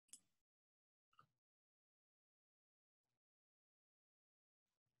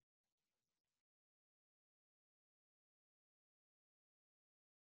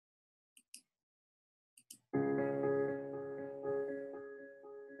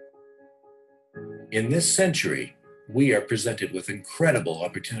In this century, we are presented with incredible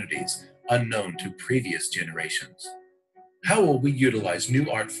opportunities unknown to previous generations. How will we utilize new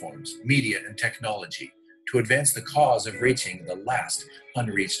art forms, media, and technology to advance the cause of reaching the last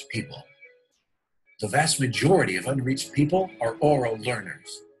unreached people? The vast majority of unreached people are oral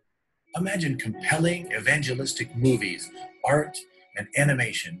learners. Imagine compelling evangelistic movies, art, and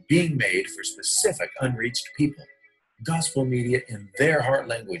animation being made for specific unreached people. Gospel media in their heart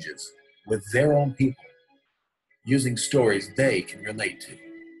languages, with their own people, using stories they can relate to.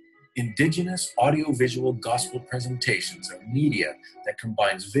 Indigenous audiovisual gospel presentations are media that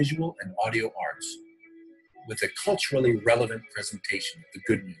combines visual and audio arts with a culturally relevant presentation of the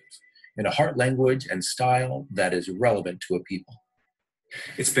good news in a heart language and style that is relevant to a people.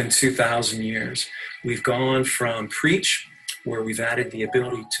 It's been 2,000 years. We've gone from preach, where we've added the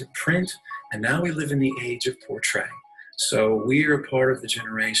ability to print, and now we live in the age of portrait. So we are a part of the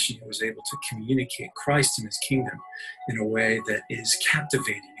generation who was able to communicate Christ and his kingdom in a way that is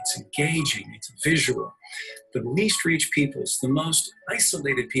captivating, it's engaging, it's visual. The least reached peoples, the most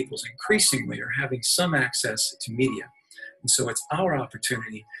isolated peoples, increasingly are having some access to media. And so it's our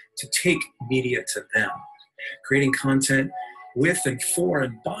opportunity to take media to them, creating content with and for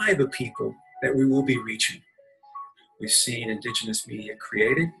and by the people that we will be reaching. We've seen indigenous media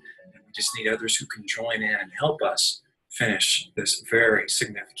created, and we just need others who can join in and help us finish this very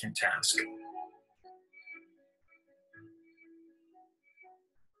significant task.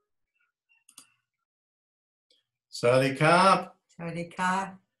 Sawadee Kap. Sawadee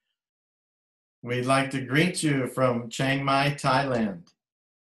Kap. We'd like to greet you from Chiang Mai, Thailand.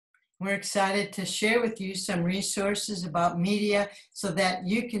 We're excited to share with you some resources about media so that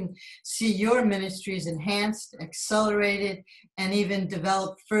you can see your ministries enhanced, accelerated, and even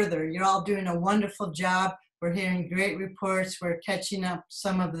developed further. You're all doing a wonderful job. We're hearing great reports. We're catching up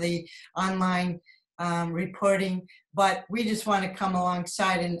some of the online reporting, but we just want to come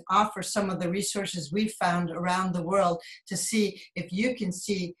alongside and offer some of the resources we found around the world to see if you can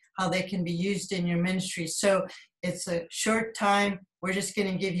see how they can be used in your ministry. So it's a short time. We're just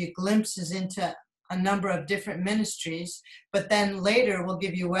going to give you glimpses into a number of different ministries, but then later we'll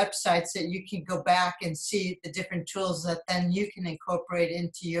give you websites that you can go back and see the different tools that then you can incorporate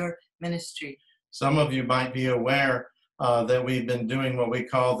into your ministry. Some of you might be aware that we've been doing what we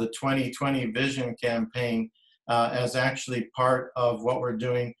call the 2020 Vision Campaign as actually part of what we're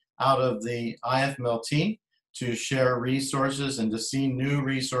doing out of the IFMLT to share resources and to see new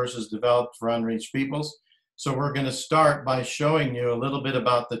resources developed for unreached peoples. So we're going to start by showing you a little bit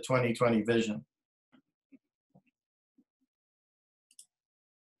about the 2020 Vision.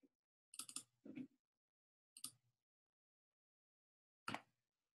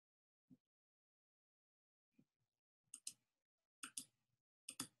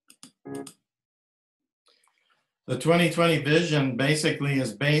 The 2020 Vision basically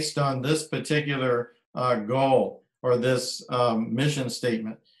is based on this particular goal or this mission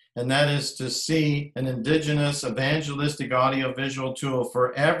statement, and that is to see an indigenous evangelistic audiovisual tool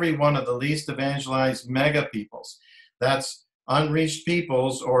for every one of the least evangelized mega peoples. That's unreached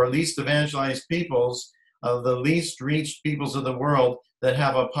peoples or least evangelized peoples, the least reached peoples of the world that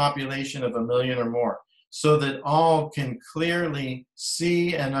have a population of 1 million or more, so that all can clearly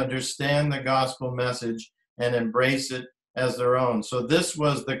see and understand the gospel message and embrace it as their own. So this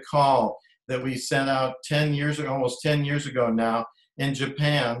was the call that we sent out 10 years ago, almost 10 years ago now, in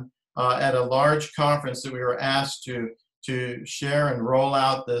Japan at a large conference that we were asked to share and roll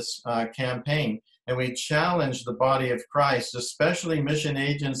out this campaign. And we challenged the body of Christ, especially mission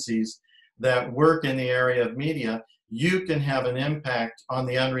agencies that work in the area of media. You can have an impact on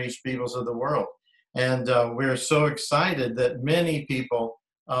the unreached peoples of the world. And we're so excited that many people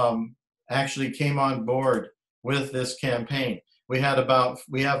actually came on board with this campaign. We have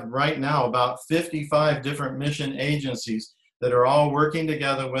right now about 55 different mission agencies that are all working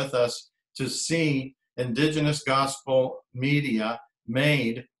together with us to see indigenous gospel media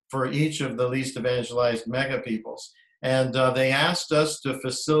made for each of the least evangelized mega peoples. And they asked us to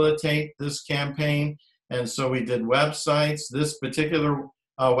facilitate this campaign. And so we did websites. This particular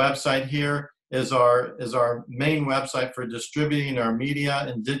website here is our main website for distributing our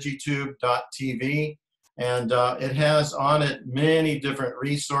media, indigitube.tv. And it has on it many different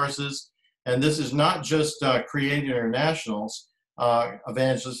resources. And this is not just Create International's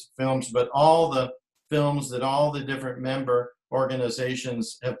evangelist films, but all the films that all the different member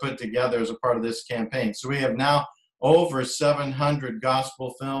organizations have put together as a part of this campaign. So we have now over 700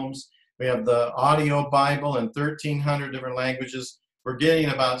 gospel films. We have the audio Bible in 1,300 different languages. We're getting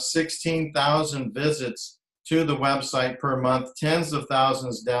about 16,000 visits to the website per month, tens of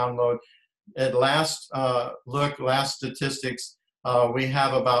thousands download. at last last statistics, we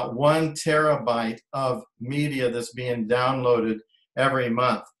have about 1 terabyte of media that's being downloaded every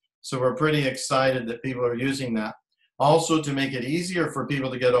month. So we're pretty excited that people are using that. Also, to make it easier for people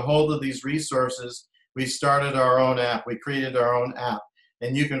to get a hold of these resources, we started our own app. We created our own app.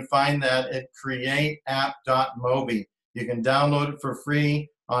 And you can find that at createapp.mobi. You can download it for free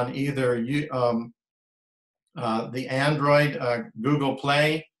on either the Android, Google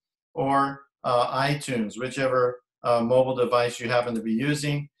Play, or iTunes, whichever mobile device you happen to be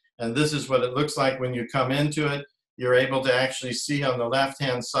using. And this is what it looks like when you come into it. You're able to actually see on the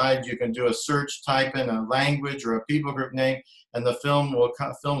left-hand side, you can do a search, type in a language or a people group name, and the films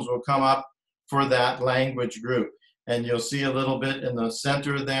will come up for that language group. And you'll see a little bit in the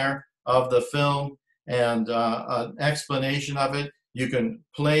center there of the film and an explanation of it. You can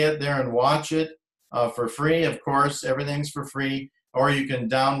play it there and watch it for free, of course. Everything's for free. Or you can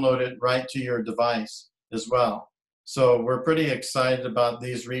download it right to your device as well. So we're pretty excited about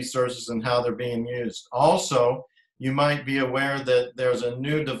these resources and how they're being used. Also, you might be aware that there's a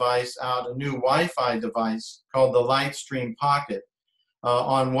new device out, a new Wi-Fi device called the Lightstream Pocket.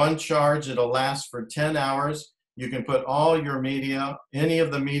 On one charge, it'll last for 10 hours. You can put all your media, any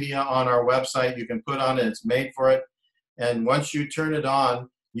of the media on our website, you can put on it. It's made for it. And once you turn it on,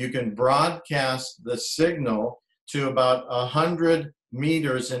 you can broadcast the signal to about 100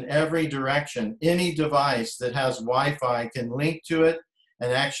 meters in every direction. Any device that has Wi-Fi can link to it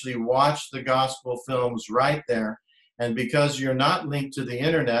and actually watch the gospel films right there. And because you're not linked to the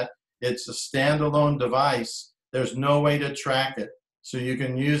internet, it's a standalone device. There's no way to track it. So you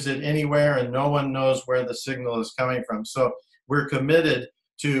can use it anywhere and no one knows where the signal is coming from. So we're committed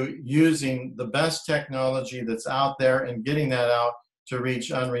to using the best technology that's out there and getting that out to reach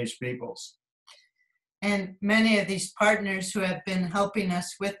unreached peoples. And many of these partners who have been helping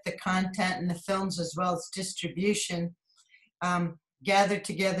us with the content and the films as well as distribution gather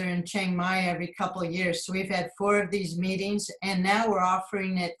together in Chiang Mai every couple of years. So we've had 4 of these meetings, and now we're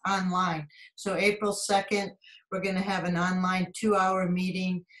offering it online. So April 2nd, we're going to have an online 2-hour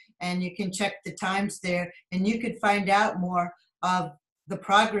meeting, and you can check the times there, and you could find out more of the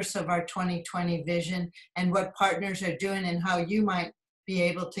progress of our 2020 vision and what partners are doing and how you might be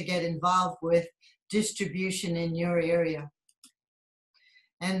able to get involved with distribution in your area.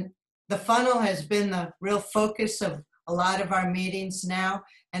 And the funnel has been the real focus of a lot of our meetings now.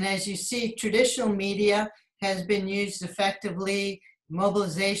 And as you see, traditional media has been used effectively,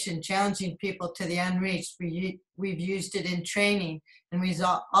 mobilization, challenging people to the unreached. We've used it in training, and we've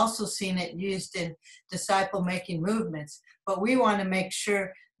also seen it used in disciple-making movements. But we want to make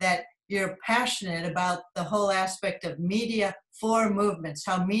sure that you're passionate about the whole aspect of media for movements,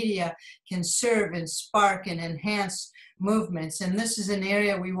 how media can serve and spark and enhance movements. And this is an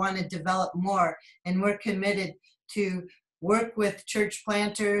area we want to develop more, and we're committed to work with church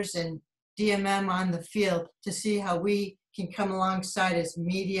planters and DMM on the field to see how we can come alongside as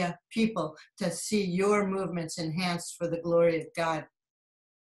media people to see your movements enhanced for the glory of God.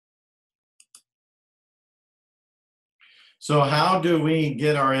 So how do we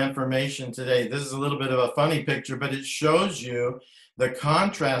get our information today? This is a little bit of a funny picture, but it shows you the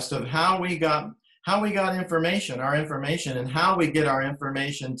contrast of how we got information, our information, and how we get our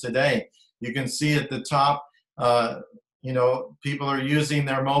information today. You can see at the top, people are using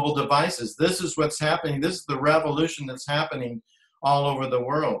their mobile devices. This is what's happening. This is the revolution that's happening all over the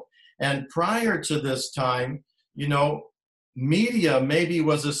world. And prior to this time, media maybe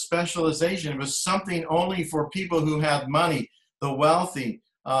was a specialization. It was something only for people who had money, the wealthy,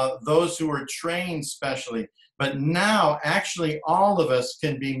 those who were trained specially. But now, actually, all of us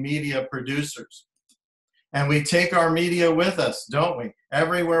can be media producers. And we take our media with us, don't we?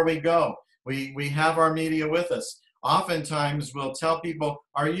 Everywhere we go, we have our media with us. Oftentimes, we'll tell people,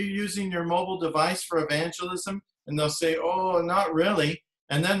 are you using your mobile device for evangelism? And they'll say, oh, not really.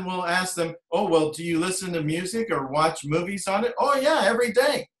 And then we'll ask them, oh, well, do you listen to music or watch movies on it? Oh, yeah, every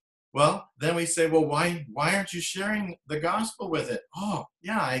day. Well, then we say, well, why aren't you sharing the gospel with it? Oh,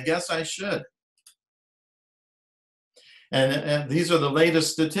 yeah, I guess I should. And these are the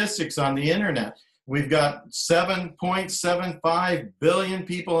latest statistics on the internet. We've got 7.75 billion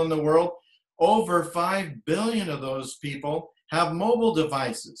people in the world. Over 5 billion of those people have mobile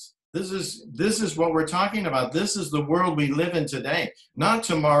devices. This is what we're talking about. This is the world we live in today. Not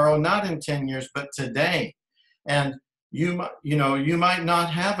tomorrow, not in 10 years, but today. And you might not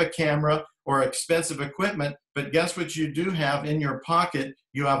have a camera or expensive equipment, but guess what you do have in your pocket?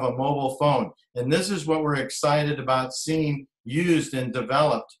 You have a mobile phone. And this is what we're excited about seeing used and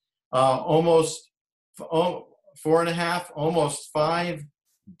developed. Almost 4.5, almost 5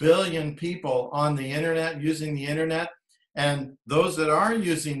 billion people on the internet, using the internet. And those that are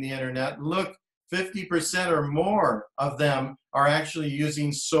using the internet, look, 50% or more of them are actually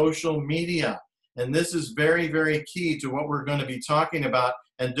using social media. And this is very, very key to what we're going to be talking about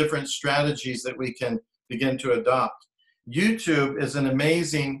and different strategies that we can begin to adopt. YouTube is an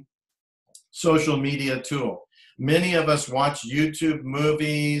amazing social media tool. Many of us watch YouTube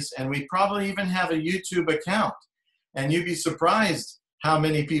movies, and we probably even have a YouTube account. And you'd be surprised how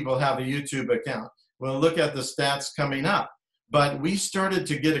many people have a YouTube account. We'll look at the stats coming up. But we started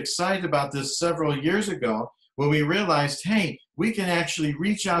to get excited about this several years ago when we realized, hey, we can actually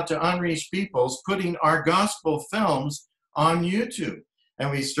reach out to unreached peoples, putting our gospel films on YouTube. And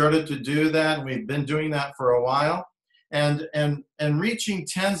we started to do that, and we've been doing that for a while, and reaching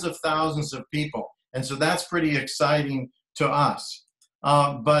tens of thousands of people. And so that's pretty exciting to us.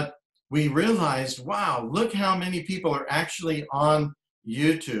 But we realized, wow, look how many people are actually on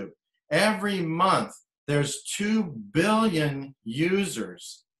YouTube. Every month, there's 2 billion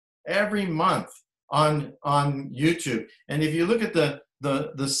users every month on YouTube. And if you look at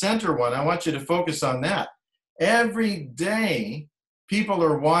the center one, I want you to focus on that. Every day, people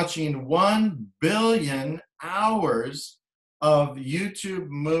are watching 1 billion hours of YouTube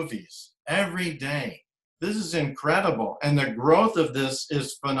movies every day. This is incredible. And the growth of this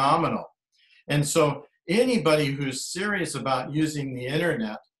is phenomenal. And so anybody who's serious about using the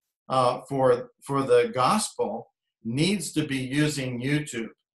internet for the gospel needs to be using YouTube.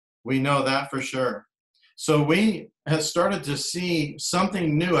 We know that for sure. So we have started to see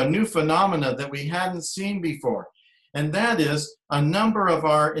something new, a new phenomena that we hadn't seen before. And that is a number of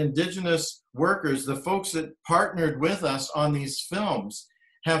our indigenous workers, the folks that partnered with us on these films,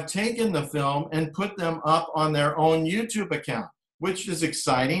 have taken the film and put them up on their own YouTube account, which is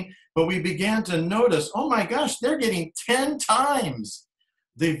exciting. But we began to notice, oh my gosh, they're getting 10 times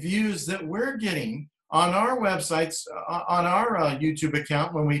the views that we're getting on our websites, on our YouTube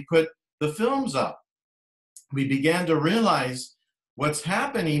account when we put the films up. We began to realize what's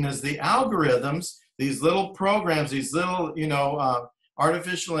happening is the algorithms, these little programs, these little,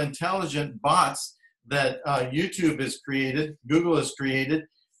 artificial intelligent bots that YouTube has created, Google has created,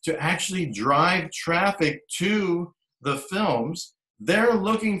 to actually drive traffic to the films. They're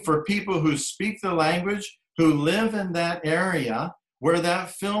looking for people who speak the language, who live in that area where that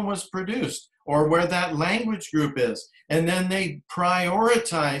film was produced or where that language group is. And then they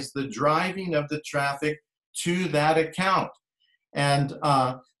prioritize the driving of the traffic to that account. And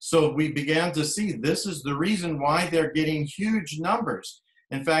so we began to see this is the reason why they're getting huge numbers.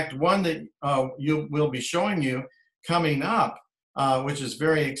 In fact, one that we'll be showing you coming up, which is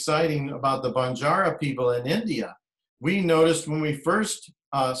very exciting, about the Banjara people in India. We noticed when we first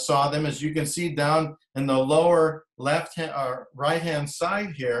saw them, as you can see down in the lower right-hand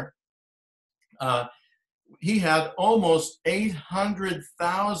side here, he had almost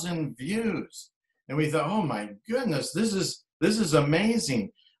 800,000 views. And we thought, oh my goodness, this is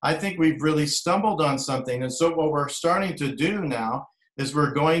amazing. I think we've really stumbled on something. And so what we're starting to do now is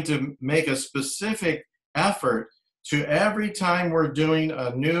we're going to make a specific effort to, every time we're doing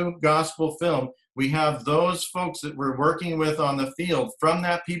a new gospel film, we have those folks that we're working with on the field from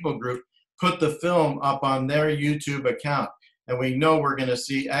that people group put the film up on their YouTube account. And we know we're going to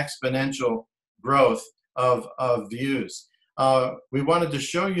see exponential growth of views. We wanted to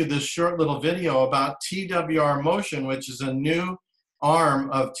show you this short little video about TWR Motion, which is a new arm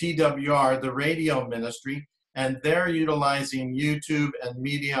of TWR, the radio ministry, and they're utilizing YouTube and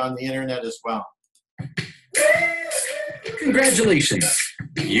media on the internet as well. Congratulations!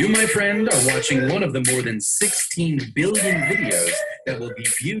 You, my friend, are watching one of the more than 16 billion videos that will be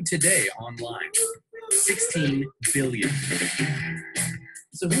viewed today online. 16 billion.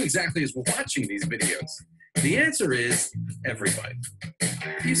 So who exactly is watching these videos? The answer is everybody.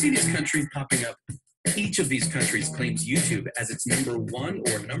 You see these countries popping up. Each of these countries claims YouTube as its #1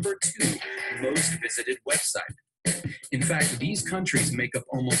 or #2 most visited website. In fact, these countries make up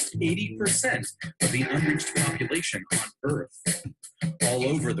almost 80% of the unreached population on Earth. All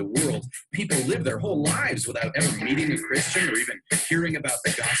over the world, people live their whole lives without ever meeting a Christian or even hearing about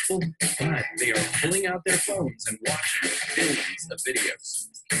the gospel, but they are pulling out their phones and watching billions of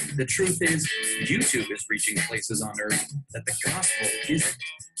videos. The truth is, YouTube is reaching places on Earth that the gospel isn't.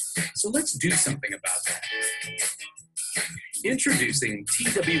 So let's do something about that. Introducing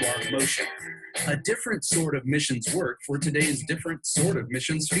TWR Motion, a different sort of missions work for today's different sort of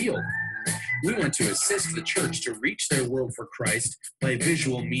missions field. We want to assist the church to reach their world for Christ by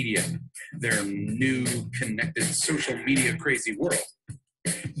visual media, their new, connected, social media crazy world.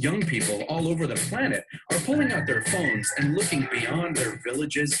 Young people all over the planet are pulling out their phones and looking beyond their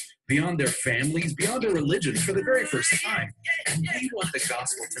villages, beyond their families, beyond their religions for the very first time. And we want the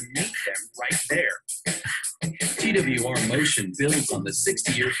gospel to meet them right there. TWR Motion builds on the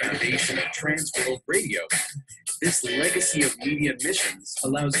 60-year foundation of Trans World Radio. This legacy of media missions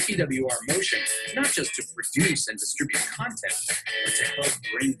allows TWR Motion not just to produce and distribute content, but to help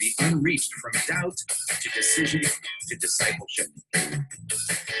bring the unreached from doubt to decision to discipleship.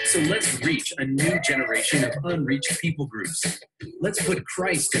 So let's reach a new generation of unreached people groups. Let's put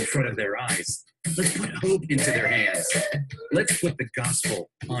Christ in front of their eyes. Let's put hope into their hands. Let's put the gospel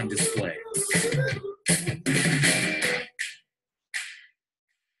on display.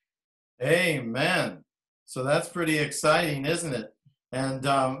 Amen. So that's pretty exciting, isn't it? And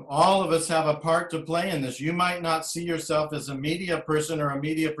all of us have a part to play in this. You might not see yourself as a media person or a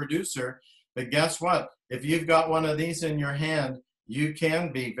media producer, but guess what? If you've got one of these in your hand, you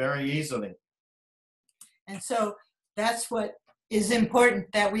can be very easily. And so that's what is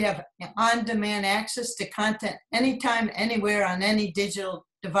important, that we have on-demand access to content anytime, anywhere, on any digital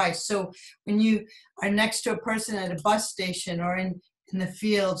device. So when you are next to a person at a bus station or in the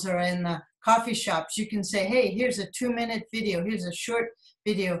fields or in the coffee shops, you can say, hey, here's a 2-minute video, here's a short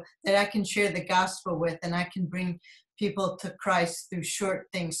video that I can share the gospel with, and I can bring people to Christ through short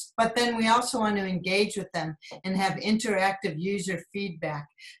things. But then we also want to engage with them and have interactive user feedback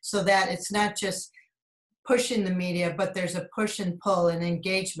so that it's not just pushing the media, but there's a push and pull and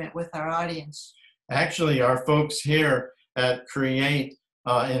engagement with our audience. Actually, our folks here at Create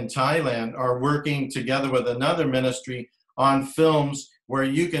in Thailand are working together with another ministry on films where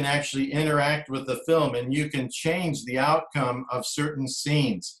you can actually interact with the film and you can change the outcome of certain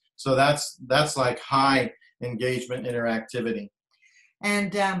scenes. So that's like high engagement interactivity.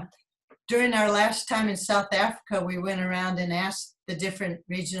 And during our last time in South Africa, we went around and asked the different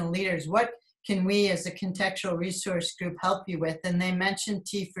regional leaders, what can we as a contextual resource group help you with? And they mentioned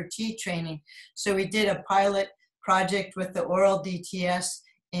T4T training. So we did a pilot project with the oral DTS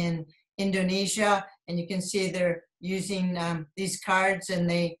in Indonesia, and you can see they're using these cards, and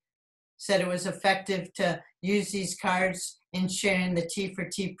they said it was effective to use these cards in sharing the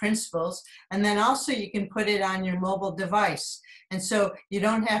T4T principles. And then also you can put it on your mobile device. And so you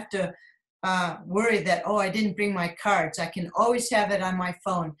don't have to worry that, oh, I didn't bring my cards. I can always have it on my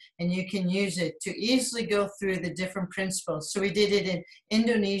phone, and you can use it to easily go through the different principles. So we did it in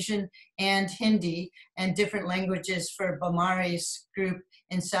Indonesian and Hindi and different languages for Bamari's group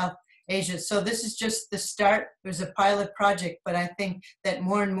in South Asia. So this is just the start. It was a pilot project, but I think that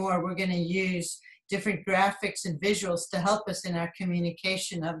more and more we're going to use different graphics and visuals to help us in our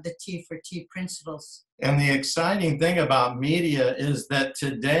communication of the T4T principles. And the exciting thing about media is that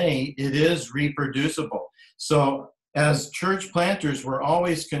today it is reproducible. So as church planters, we're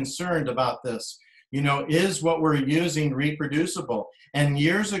always concerned about this. You know, is what we're using reproducible? And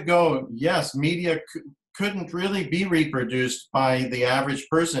years ago, yes, media couldn't really be reproduced by the average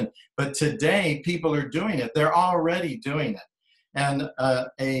person. But today, people are doing it. They're already doing it. And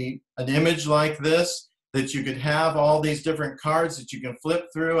an image like this, that you could have all these different cards that you can flip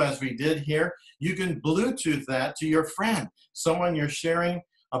through as we did here, you can Bluetooth that to your friend, someone you're sharing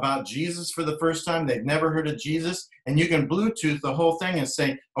about Jesus for the first time, they've never heard of Jesus, and you can Bluetooth the whole thing and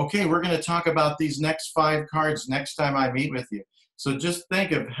say, okay, we're going to talk about these next 5 cards next time I meet with you. So just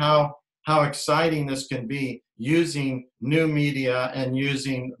think of how exciting this can be using new media and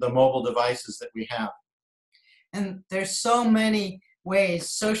using the mobile devices that we have. And there's so many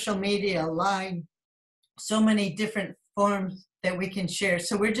ways, social media, line, so many different forms that we can share.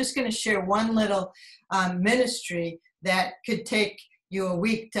 So we're just going to share one little ministry that could take you a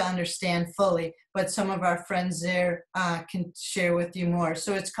week to understand fully, but some of our friends there can share with you more.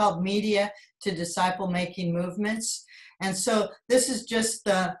 So it's called Media to Disciple Making Movements. And so this is just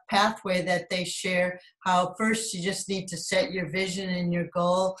the pathway that they share, how first you just need to set your vision and your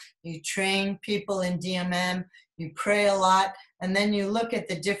goal. You train people in DMM, you pray a lot, and then you look at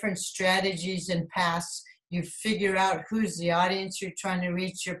the different strategies and paths. You figure out who's the audience you're trying to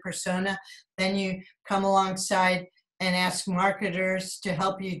reach, your persona. Then you come alongside and ask marketers to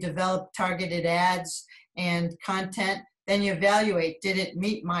help you develop targeted ads and content. Then you evaluate, did it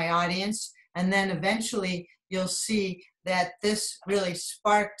meet my audience? And then eventually you'll see that this really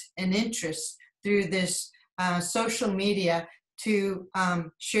sparked an interest through this social media to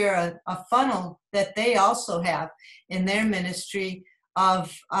share a funnel that they also have in their ministry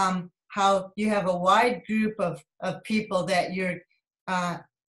of how you have a wide group of people that you're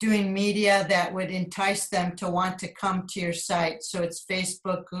doing media that would entice them to want to come to your site. So it's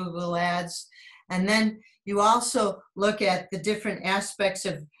Facebook, Google Ads. And then you also look at the different aspects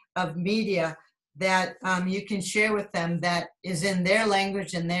of media that you can share with them that is in their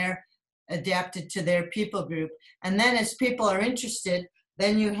language and they're adapted to their people group. And then as people are interested,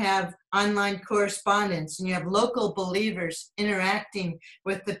 then you have online correspondence and you have local believers interacting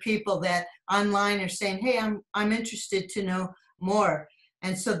with the people that online are saying, hey, I'm interested to know more.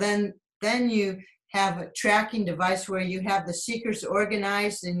 And so then you have a tracking device where you have the seekers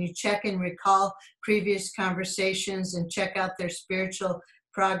organized and you check and recall previous conversations and check out their spiritual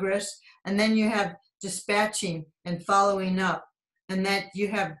progress. And then you have dispatching and following up, and that you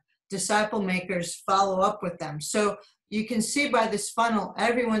have disciple makers follow up with them. So you can see by this funnel,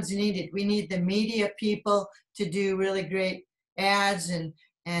 everyone's needed. We need the media people to do really great ads and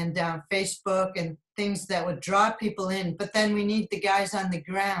Facebook and things that would draw people in. But then we need the guys on the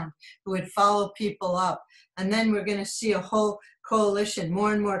ground who would follow people up. And then we're going to see a whole coalition,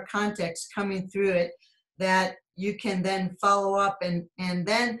 more and more context coming through it that you can then follow up. And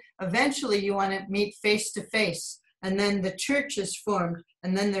then eventually you want to meet face to face. And then the church is formed,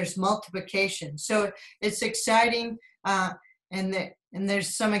 and then there's multiplication. So it's exciting, and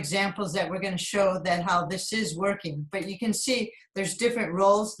there's some examples that we're going to show that how this is working. But you can see there's different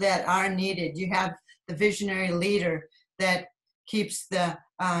roles that are needed. You have the visionary leader that keeps the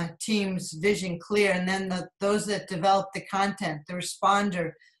team's vision clear, and then those that develop the content, the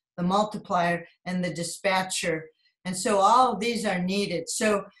responder, the multiplier, and the dispatcher. And so all of these are needed.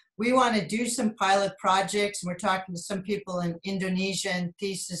 So we want to do some pilot projects. We're talking to some people in Indonesia, and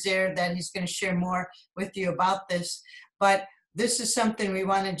Thesis there that he's going to share more with you about this. But this is something we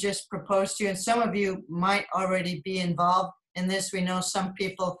want to just propose to you. And some of you might already be involved in this. We know some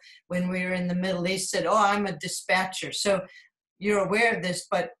people, when we were in the Middle East, said, oh, I'm a dispatcher. So you're aware of this,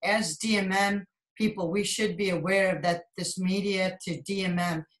 but as DMM people, we should be aware of that this media to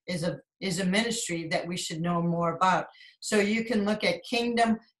DMM is a ministry that we should know more about. So you can look at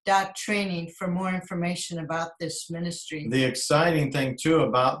kingdom.training for more information about this ministry. The exciting thing too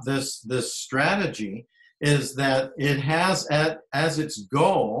about this strategy is that it has as its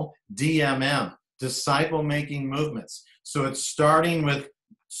goal DMM, disciple making movements. So it's starting with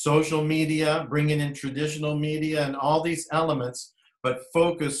social media, bringing in traditional media and all these elements, but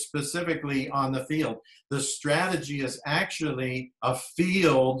focus specifically on the field. The strategy is actually a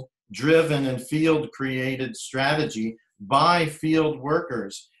field-driven and field-created strategy by field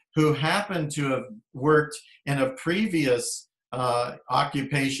workers who happen to have worked in a previous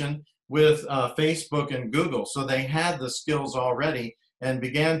occupation with Facebook and Google. So they had the skills already and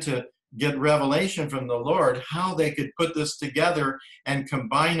began to get revelation from the Lord how they could put this together and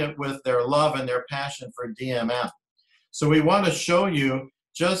combine it with their love and their passion for DMM. So we want to show you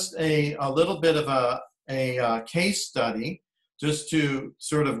just a little bit of a case study just to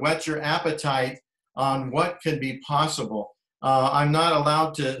sort of whet your appetite on what can be possible. I'm not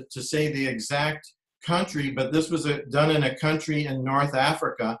allowed to say the exact country, but this was done in a country in North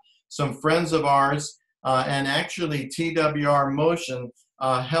Africa. Some friends of ours and actually TWR Motion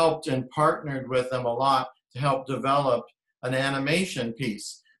helped and partnered with them a lot to help develop an animation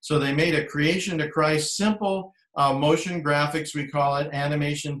piece. So they made a Creation to Christ simple motion graphics, we call it,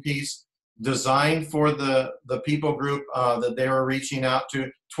 animation piece designed for the people group that they were reaching out to.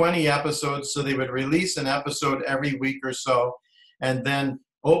 20 episodes, so they would release an episode every week or so and then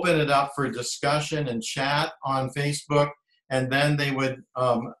open it up for discussion and chat on Facebook, and then they would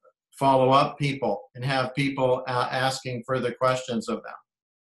follow up people and have people asking further questions of them.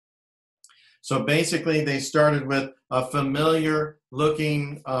 So basically they started with a familiar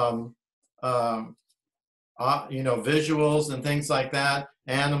looking visuals and things like that,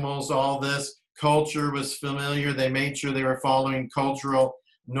 animals, all this. Culture was familiar. They made sure they were following cultural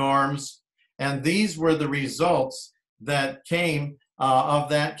norms. And these were the results that came of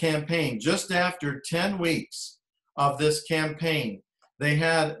that campaign. Just after 10 weeks of this campaign, they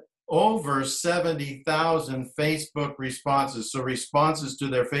had over 70,000 Facebook responses, so responses to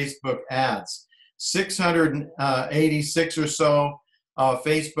their Facebook ads. 686 or so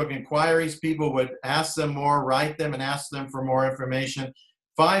Facebook inquiries. People would ask them more, write them, and ask them for more information.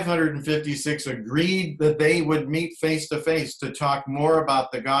 556 agreed that they would meet face-to-face to talk more about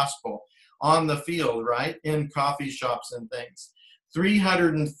the gospel on the field, right, in coffee shops and things.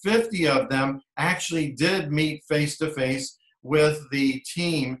 350 of them actually did meet face-to-face with the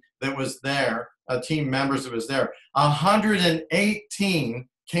team that was there, team members that was there. 118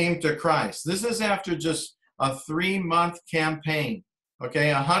 came to Christ. This is after just a 3-month campaign.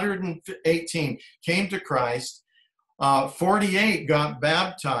 Okay, 118 came to Christ. 48 got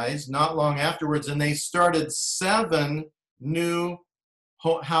baptized not long afterwards, and they started 7 new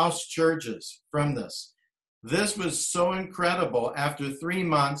house churches from this. This was so incredible. After 3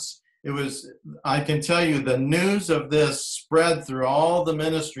 months, I can tell you, the news of this spread through all the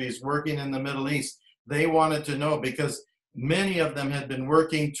ministries working in the Middle East. They wanted to know because many of them had been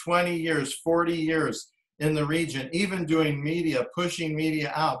working 20 years, 40 years in the region, even doing media, pushing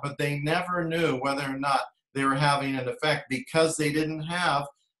media out, but they never knew whether or not they were having an effect because they didn't have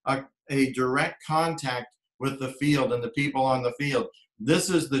a direct contact with the field and the people on the field. This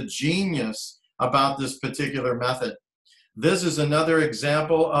is the genius about this particular method. This is another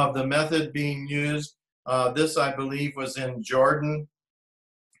example of the method being used. This, I believe, was in Jordan.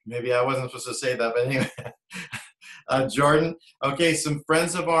 Maybe I wasn't supposed to say that, but anyway, Jordan. Okay, some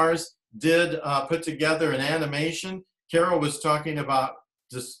friends of ours did put together an animation. Carol was talking about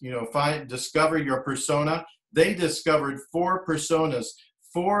discover your persona. They discovered 4 personas,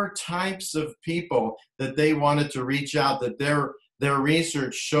 4 types of people that they wanted to reach out, that their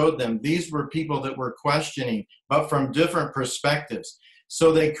research showed them. These were people that were questioning, but from different perspectives.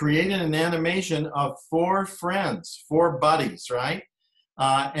 So they created an animation of 4 friends, 4 buddies, right?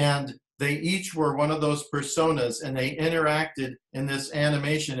 And they each were one of those personas, and they interacted in this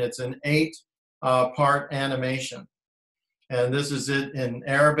animation. It's an 8-part animation. And this is it in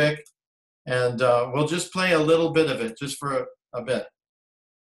Arabic. And we'll just play a little bit of it, just for a bit.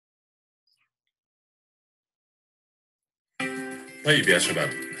 طيب يا شباب،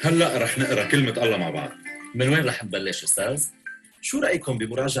 هلأ رح نقرأ كلمة الله مع بعض. من وين رح نبلش أستاذ؟ شو رأيكم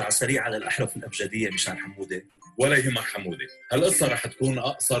بمراجعة سريعة للأحرف الأبجدية مشان حمودة؟ ولا يهمك حمودة، هالقصة رح تكون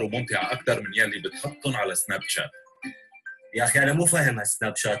أقصر وممتعة أكثر من يلي بتحطن على سناب شات. يا أخي أنا مو فاهم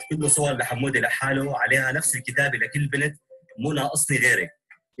هالسناب شات، كله صور لحمودة لحاله عليها نفس الكتابة لكل بنت، مو ناقصني غيرك.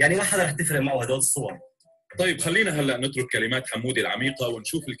 يعني ما حدا رح تفرق معه هدول الصور. طيب خلينا هلأ نترك كلمات حمودة العميقة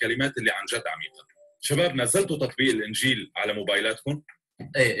ونشوف الكلمات اللي عن جد عميقة. شباب، نزلتوا تطبيق الإنجيل على موبايلاتكم؟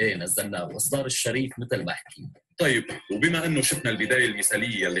 ايه نزلناه، واصدار الشريف مثل ما حكي. طيب، وبما انه شفنا البدايه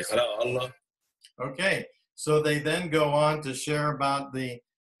المثاليه اللي خلقها الله. Okay, so they then go on to share about the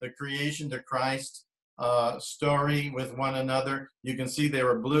creation to Christ story with one another. You can see they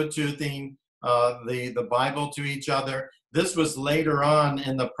were Bluetoothing the Bible to each other. This was later on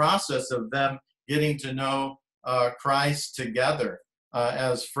in the process of them getting to know Christ together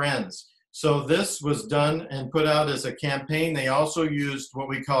as friends. So this was done and put out as a campaign. They also used what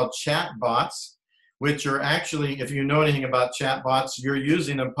we call chat bots, which are actually, if you know anything about chat bots, you're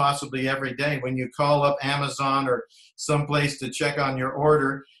using them possibly every day. When you call up Amazon or someplace to check on your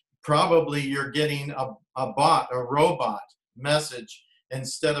order, probably you're getting a bot, a robot message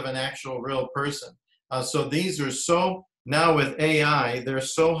instead of an actual real person. So these are so, now with AI, they're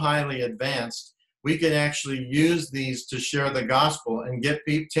so highly advanced. We can actually use these to share the gospel and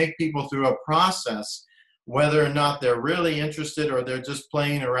take people through a process, whether or not they're really interested or they're just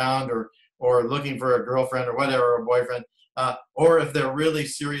playing around or looking for a girlfriend or whatever, or a boyfriend, or if they're really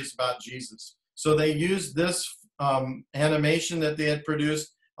serious about Jesus. So they used this animation that they had produced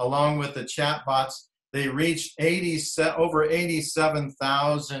along with the chat bots. They reached over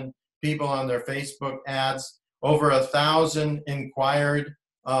 87,000 people on their Facebook ads. Over 1,000 inquired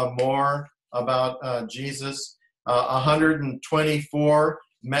more about Jesus. 124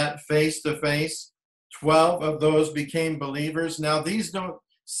 met face-to-face. 12 of those became believers. Now, these don't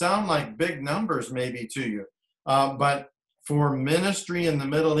sound like big numbers maybe to you, but for ministry in the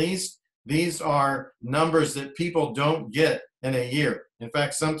Middle East, these are numbers that people don't get in a year. In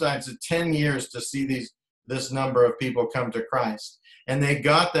fact, sometimes it's 10 years to see this number of people come to Christ. And they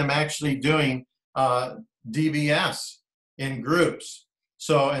got them actually doing DBS in groups.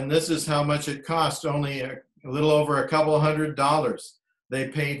 So, and this is how much it cost, only a little over a couple $100 they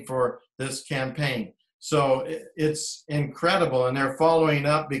paid for this campaign. So it's incredible, and they're following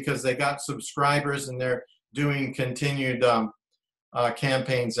up because they got subscribers and they're doing continued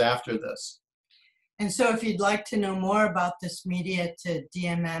campaigns after this. And so if you'd like to know more about this Media to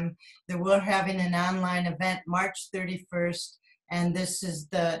DMM, that we're having an online event March 31st, and this is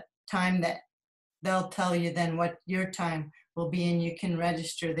the time that they'll tell you then what your time will be, and you can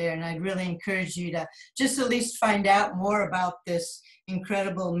register there. And I'd really encourage you to just at least find out more about this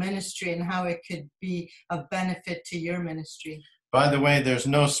incredible ministry and how it could be of benefit to your ministry. By the way, there's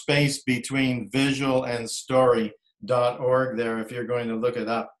no space between visual and story.org there if you're going to look it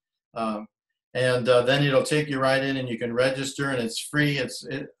up. And then it'll take you right in and you can register, and it's free.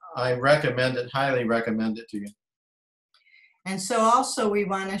 I recommend it, highly recommend it to you. And so also we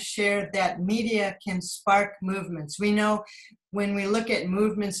want to share that media can spark movements. We know when we look at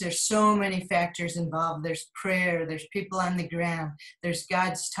movements, there's so many factors involved. There's prayer, there's people on the ground, there's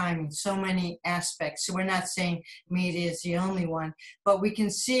God's timing, so many aspects. So we're not saying media is the only one, but we can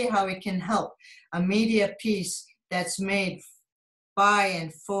see how it can help. A media piece that's made by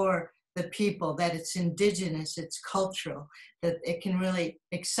and for the people, that it's indigenous, it's cultural, that it can really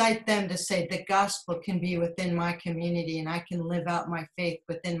excite them to say the gospel can be within my community and I can live out my faith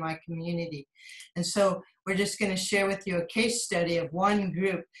within my community. And so we're just going to share with you a case study of one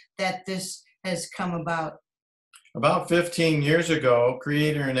group that this has come about. About 15 years ago,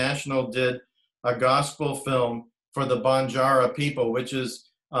 Creator International did a gospel film for the Banjara people, which is,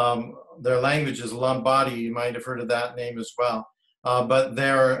 their language is Lambadi. You might have heard of that name as well. But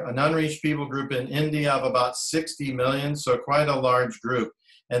they're an unreached people group in India of about 60 million, so quite a large group.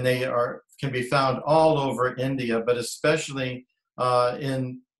 And they can be found all over India, but especially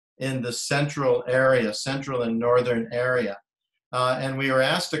in the central area, central and northern area. And we were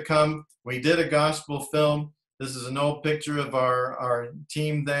asked to come. We did a gospel film. This is an old picture of our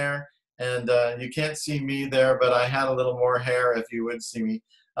team there. And you can't see me there, but I had a little more hair if you would see me.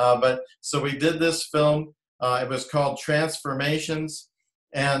 So we did this film. It was called Transformations.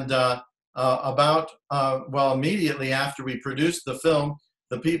 And immediately after we produced the film,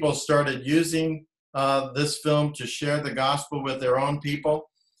 the people started using this film to share the gospel with their own people.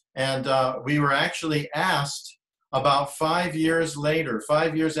 And we were actually asked about 5 years later,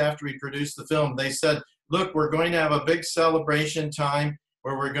 5 years after we produced the film, they said, look, we're going to have a big celebration time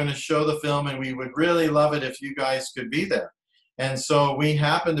where we're going to show the film, and we would really love it if you guys could be there. And so we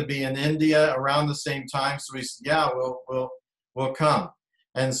happened to be in India around the same time, so we said, yeah, we'll come.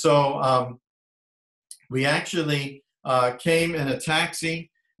 And so we actually came in a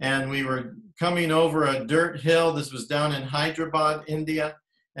taxi, and we were coming over a dirt hill. This was down in Hyderabad, India.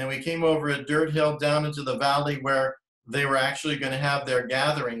 And we came over a dirt hill down into the valley where they were actually going to have their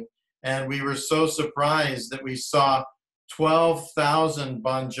gathering. And we were so surprised that we saw 12,000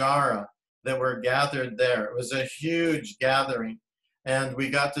 Banjara that were gathered there. It was a huge gathering. And we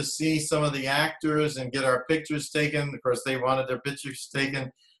got to see some of the actors and get our pictures taken. Of course, they wanted their pictures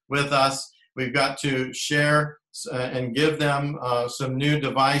taken with us. We've got to share and give them some new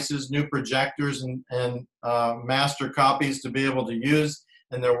devices, new projectors, and master copies to be able to use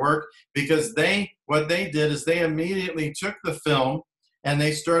in their work, because what they did is they immediately took the film and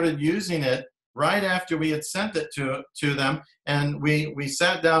they started using it right after we had sent it to them. And we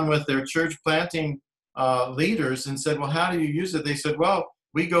sat down with their church planting leaders and said, well, how do you use it? They said, well,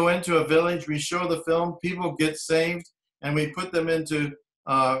 we go into a village, we show the film, people get saved, and we put them into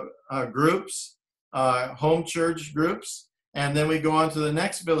groups, home church groups, and then we go on to the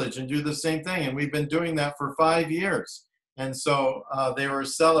next village and do the same thing. And we've been doing that for 5 years. And so they were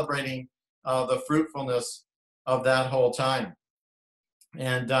celebrating the fruitfulness of that whole time.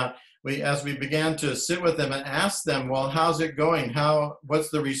 And as we began to sit with them and ask them, well, how's it going? What's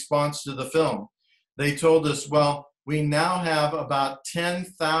the response to the film? They told us, well, we now have about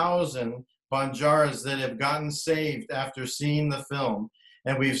 10,000 Banjaras that have gotten saved after seeing the film.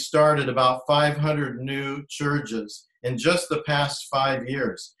 And we've started about 500 new churches in just the past 5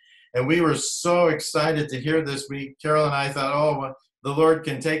 years. And we were so excited to hear this. Carol and I thought, oh, well, the Lord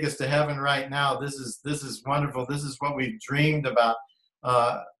can take us to heaven right now. This is wonderful. This is what we've dreamed about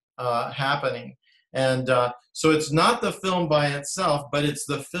happening. And so it's not the film by itself, but it's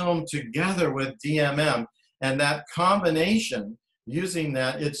the film together with DMM. And that combination, using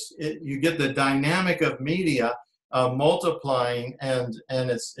that, you get the dynamic of media multiplying, and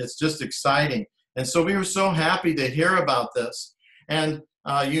it's just exciting. And so we were so happy to hear about this. And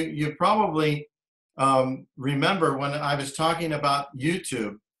you probably remember when I was talking about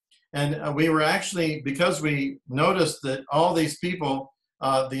YouTube, and we were actually, because we noticed that all these people,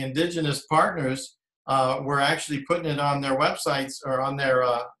 the indigenous partners, were actually putting it on their websites or on their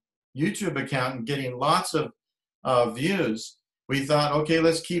YouTube account and getting lots of views. We thought, okay,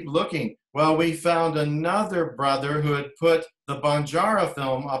 let's keep looking. Well, we found another brother who had put the Banjara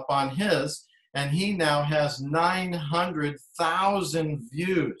film up on his, and he now has 900,000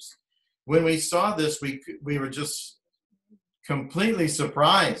 views. When we saw this, we were just completely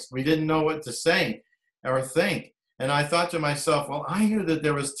surprised. We didn't know what to say or think. And I thought to myself, well, I knew that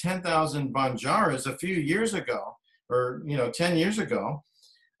there was 10,000 Banjaras a few years ago, or 10 years ago,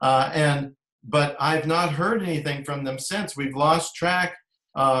 but I've not heard anything from them since. We've lost track.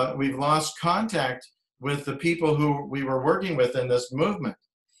 We've lost contact with the people who we were working with in this movement.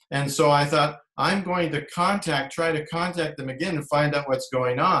 And so I thought, I'm going to try to contact them again and find out what's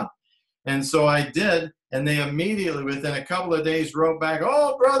going on. And so I did, and they immediately, within a couple of days, wrote back,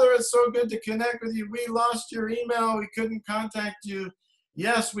 "Oh, brother, it's so good to connect with you. We lost your email. We couldn't contact you.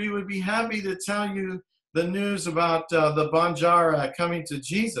 Yes, we would be happy to tell you the news about the Banjara coming to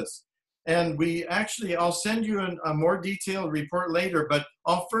Jesus." And we actually, I'll send you a more detailed report later, but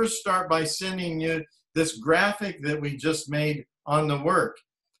I'll first start by sending you this graphic that we just made on the work.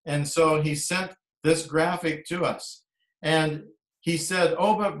 And so he sent this graphic to us. And he said,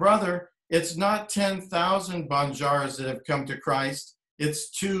 "Oh, but brother, it's not 10,000 Banjaras that have come to Christ.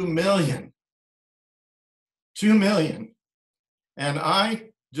 It's 2 million. 2 million. And I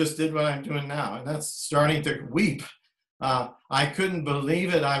just did what I'm doing now, and that's starting to weep. I couldn't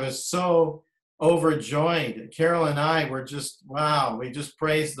believe it. I was so overjoyed. Carol and I were just, wow, we just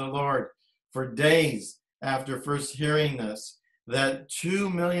praised the Lord for days after first hearing this, that 2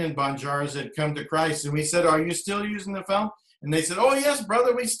 million Banjaras had come to Christ. And we said, "Are you still using the film?" And they said, "Oh, yes,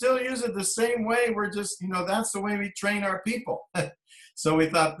 brother, we still use it the same way. We're just, that's the way we train our people." So we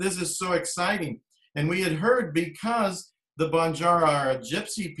thought, this is so exciting. And we had heard, because the Banjara are a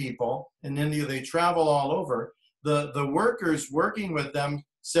gypsy people in India, they travel all over, the workers working with them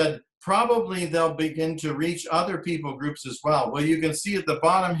said, probably they'll begin to reach other people groups as well. Well, you can see at the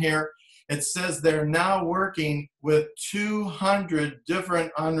bottom here, it says they're now working with 200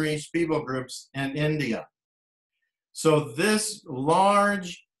 different unreached people groups in India. So this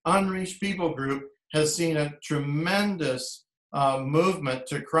large unreached people group has seen a tremendous movement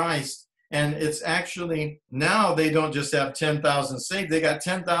to Christ. And it's actually, now they don't just have 10,000 saved, they got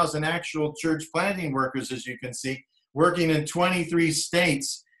 10,000 actual church planting workers, as you can see, working in 23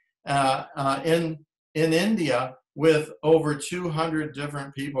 states in India with over 200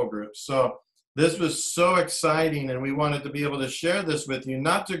 different people groups. So this was so exciting, and we wanted to be able to share this with you,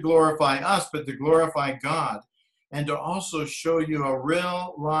 not to glorify us, but to glorify God, and to also show you a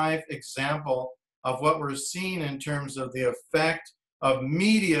real life example of what we're seeing in terms of the effect of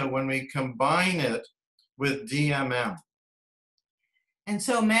media when we combine it with DMM. And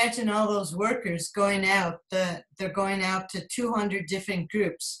so imagine all those workers going out, they're going out to 200 different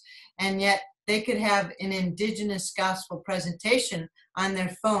groups, and yet they could have an indigenous gospel presentation on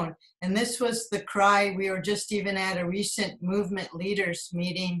their phone. And this was the cry. We were just even at a recent movement leaders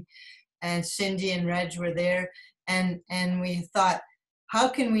meeting, and Cindy and Reg were there, and we thought, how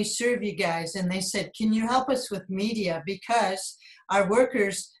can we serve you guys? And they said, can you help us with media? Because our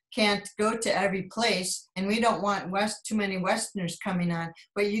workers can't go to every place, and we don't want too many Westerners coming on,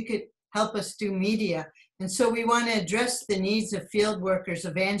 but you could help us do media. And so we want to address the needs of field workers,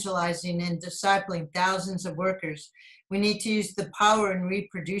 evangelizing and discipling thousands of workers. We need to use the power and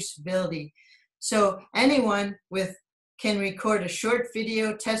reproducibility. So anyone can record a short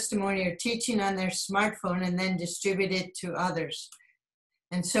video, testimony, or teaching on their smartphone and then distribute it to others.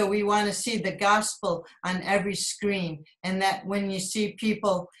 And so we want to see the gospel on every screen, and that when you see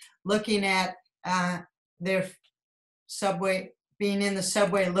people looking at their subway, being in the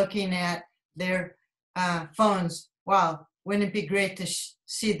subway, looking at their phones, wow, wouldn't it be great to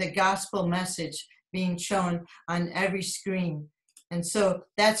see the gospel message being shown on every screen? And so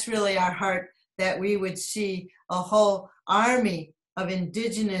that's really our heart, that we would see a whole army of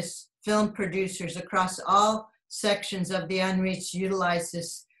indigenous film producers across all sections of the unreached utilize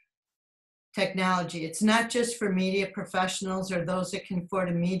this technology. It's not just for media professionals or those that can afford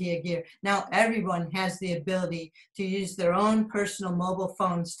a media gear. Now everyone has the ability to use their own personal mobile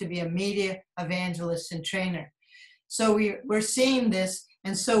phones to be a media evangelist and trainer. So we're seeing this,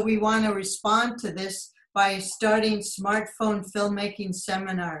 and so we want to respond to this by starting smartphone filmmaking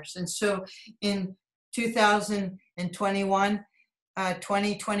seminars. And so in 2021,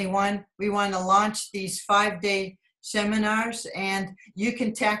 we want to launch these 5-day seminars, and you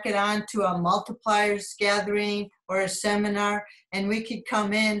can tack it on to a multipliers gathering or a seminar, and we could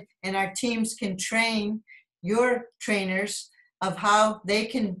come in and our teams can train your trainers of how they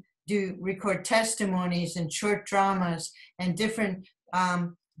can record testimonies and short dramas and different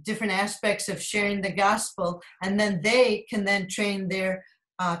aspects of sharing the gospel, and then they can then train their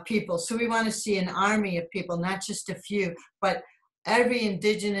people. So we want to see an army of people, not just a few, but every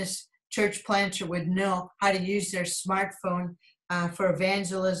indigenous church planter would know how to use their smartphone for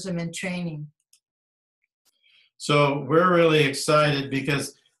evangelism and training. So we're really excited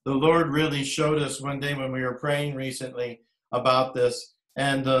because the Lord really showed us one day when we were praying recently about this,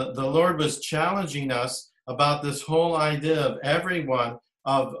 and the Lord was challenging us about this whole idea of everyone,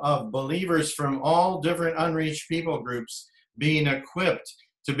 of believers from all different unreached people groups being equipped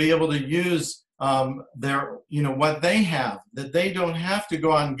to be able to use what they have, that they don't have to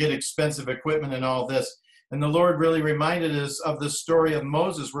go out and get expensive equipment and all this. And the Lord really reminded us of the story of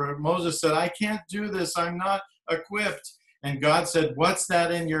Moses, where Moses said, I can't do this, I'm not equipped. And God said, what's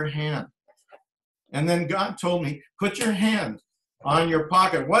that in your hand? And then God told me, put your hand on your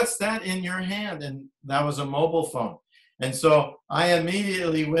pocket. What's that in your hand? And that was a mobile phone. And so I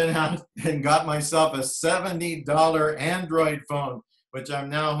immediately went out and got myself a $70 Android phone, which I'm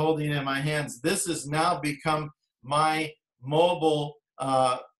now holding in my hands. This has now become my mobile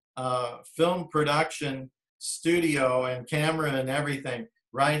film production studio and camera and everything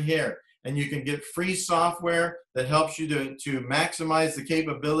right here. And you can get free software that helps you to maximize the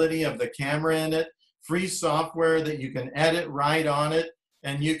capability of the camera in it, free software that you can edit right on it,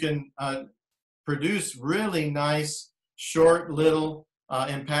 and you can produce really nice, short, little,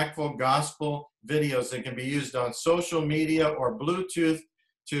 impactful gospel videos that can be used on social media or Bluetooth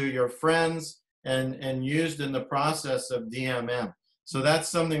to your friends and used in the process of DMM. So that's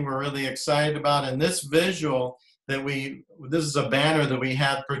something we're really excited about. And this visual that this is a banner that we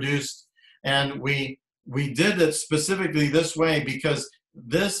had produced, and we did it specifically this way because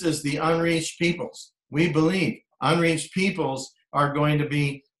this is the unreached peoples. We believe unreached peoples are going to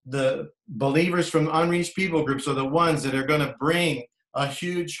be the believers from unreached people groups are the ones that are going to bring a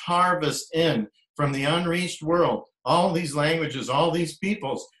huge harvest in from the unreached world. All these languages, all these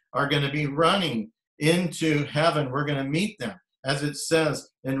peoples are going to be running into heaven. We're going to meet them. As it says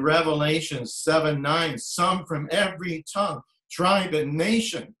in Revelation 7:9, some from every tongue, tribe, and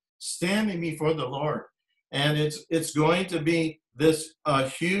nation standing before the Lord. And it's going to be this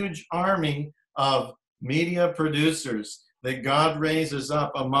huge army of media producers that God raises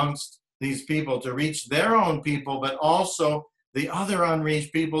up amongst these people to reach their own people, but also the other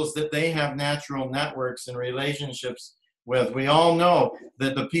unreached peoples that they have natural networks and relationships with. We all know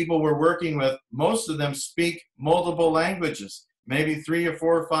that the people we're working with, most of them speak multiple languages, maybe 3 or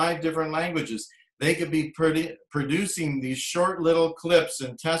 4 or 5 different languages. They could be producing these short little clips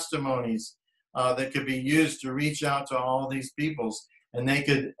and testimonies that could be used to reach out to all these peoples, and they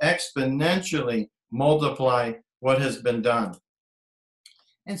could exponentially multiply what has been done.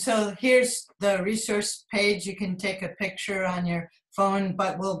 And so here's the resource page. You can take a picture on your phone,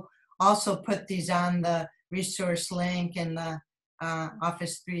 but we'll also put these on the resource link in the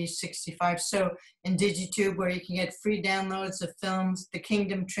Office 365. So in DigiTube, where you can get free downloads of films, the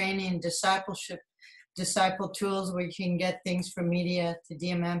Kingdom Training and Disciple Tools, where you can get things from media to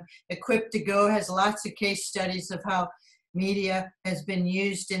DMM. Equipped to Go has lots of case studies of how media has been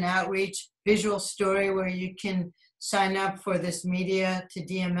used in outreach. Visual Story, where you can sign up for this media to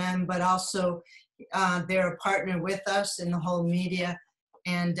DMM, but also they're a partner with us in the whole media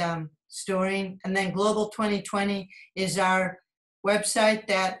and storing. And then Global 2020 is our website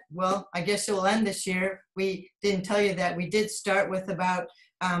that, well, I guess it will end this year. We didn't tell you that. We did start with about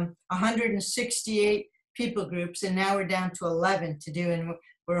 168 people groups, and now we're down to 11 to do, and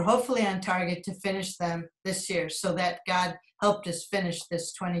we're hopefully on target to finish them this year, so that God helped us finish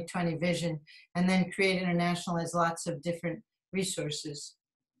this 2020 vision. And then Create International has lots of different resources.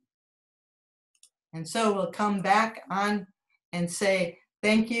 And so we'll come back on and say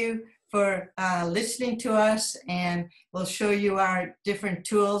thank you for listening to us, and we'll show you our different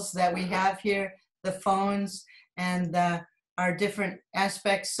tools that we have here, the phones and our different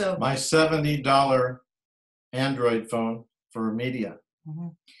aspects. So my $70 Android phone for media. Mm-hmm.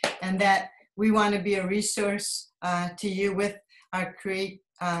 And that we want to be a resource to you with our Create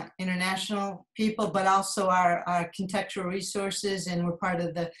International people, but also our contextual resources, and we're part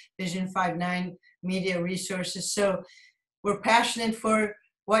of the Vision 5.9 media resources. So we're passionate for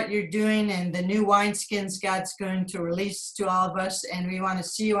what you're doing and the new wineskins God's going to release to all of us, and we want to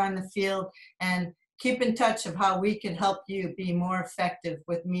see you on the field and keep in touch of how we can help you be more effective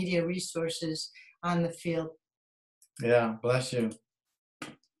with media resources on the field. Yeah, bless you.